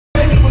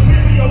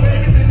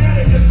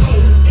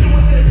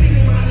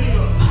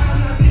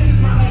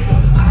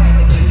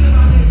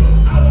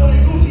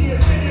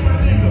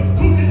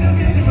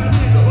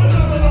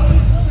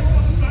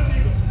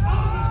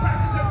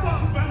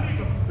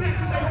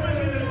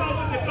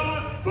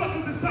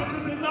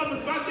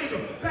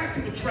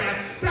trap,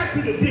 back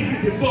to the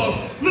Dickies and Bucks,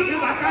 looking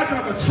like I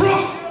drive a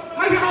truck.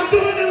 How y'all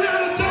doing in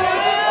Atlanta, Georgia?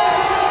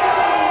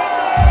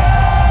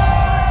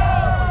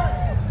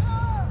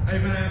 Hey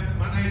man,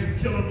 my name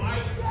is Killer Mike.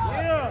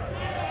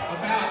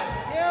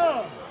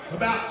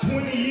 About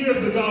 20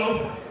 years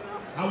ago,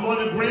 I won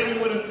a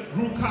Grammy with a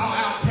group called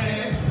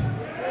Outkast.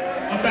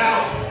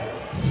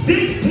 About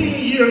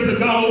 16 years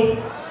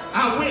ago,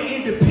 I went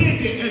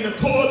independent, and the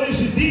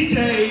Coalition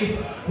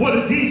DJs were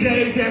the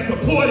DJs that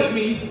supported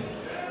me.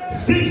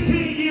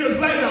 16 years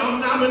later, I'm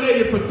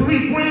nominated for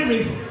 3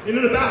 Grammys, and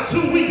in about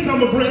 2 weeks, I'm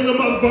gonna bring them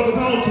motherfuckers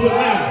home to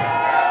Atlanta.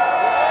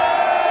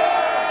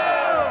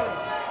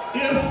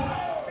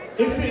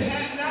 If it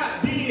had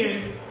not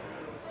been,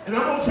 and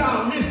I want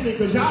y'all listening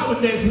because y'all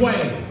the next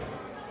wave,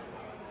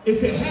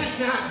 if it had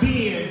not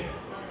been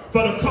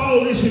for the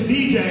Coalition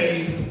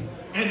DJs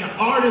and the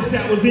artists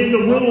that was in the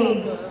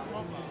room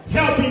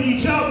helping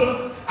each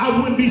other, I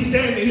wouldn't be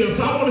standing here.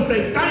 So I want to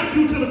say thank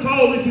you to the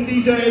Coalition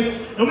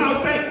DJs, and I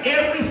want to thank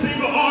every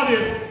single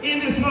artist in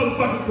this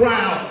motherfucking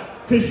crowd,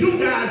 because you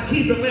guys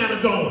keep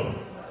Atlanta going.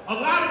 A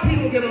lot of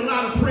people get a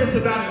lot of press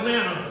about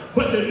Atlanta,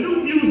 but the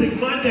New Music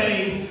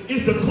Mondays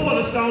is the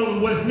cornerstone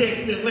of what's next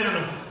in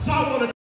Atlanta. So I want to